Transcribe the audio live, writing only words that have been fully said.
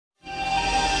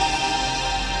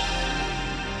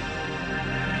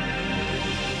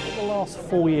last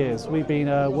 4 years, we've been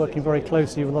working very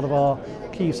closely with a lot of our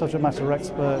key subject matter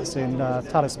experts in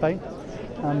Thales, Spain.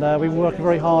 And we've been working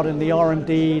very hard in the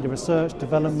R&D, the research,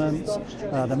 development,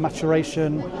 the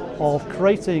maturation of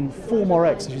creating Fulmar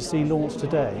X, as you see launched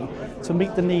today, to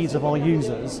meet the needs of our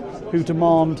users who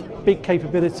demand big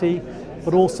capability,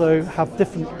 but also have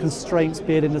different constraints,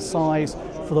 be it in the size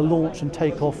for the launch and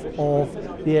takeoff of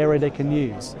the area they can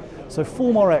use. So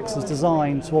Fulmar X is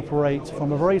designed to operate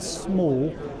from a very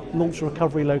small launch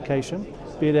recovery location,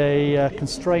 be it a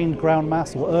constrained ground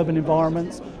mass or urban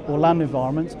environment or land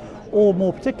environment, or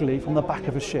more particularly from the back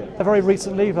of a ship. Very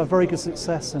recently we've had very good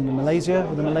success in Malaysia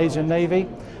with the Malaysian Navy.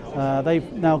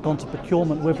 They've now gone to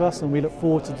procurement with us, and we look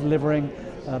forward to delivering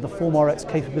the Fulmar X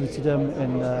capability to them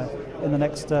in the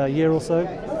next year or so.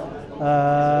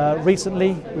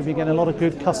 Recently we've been getting a lot of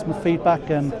good customer feedback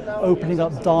and opening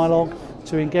up dialogue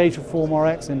to engage with Fulmar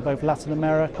X in both Latin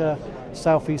America,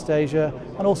 Southeast Asia,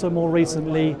 and also more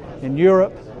recently in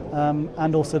Europe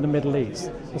and also the Middle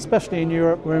East. Especially in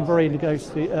Europe, we're in very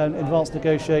advanced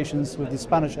negotiations with the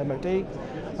Spanish MOD,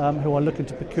 who are looking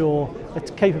to procure a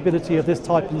capability of this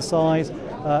type and size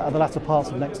at the latter parts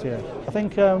of next year. I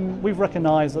think we've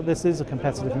recognised that this is a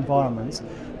competitive environment,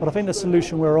 but I think the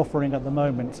solution we're offering at the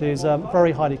moment is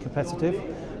very highly competitive,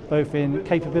 both in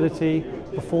capability,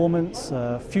 performance,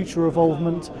 future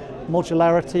evolvement,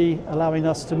 modularity, allowing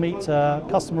us to meet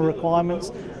customer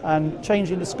requirements and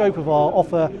changing the scope of our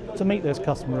offer to meet those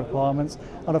customer requirements.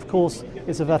 And of course,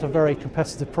 it's at a very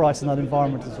competitive price in that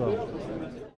environment as well.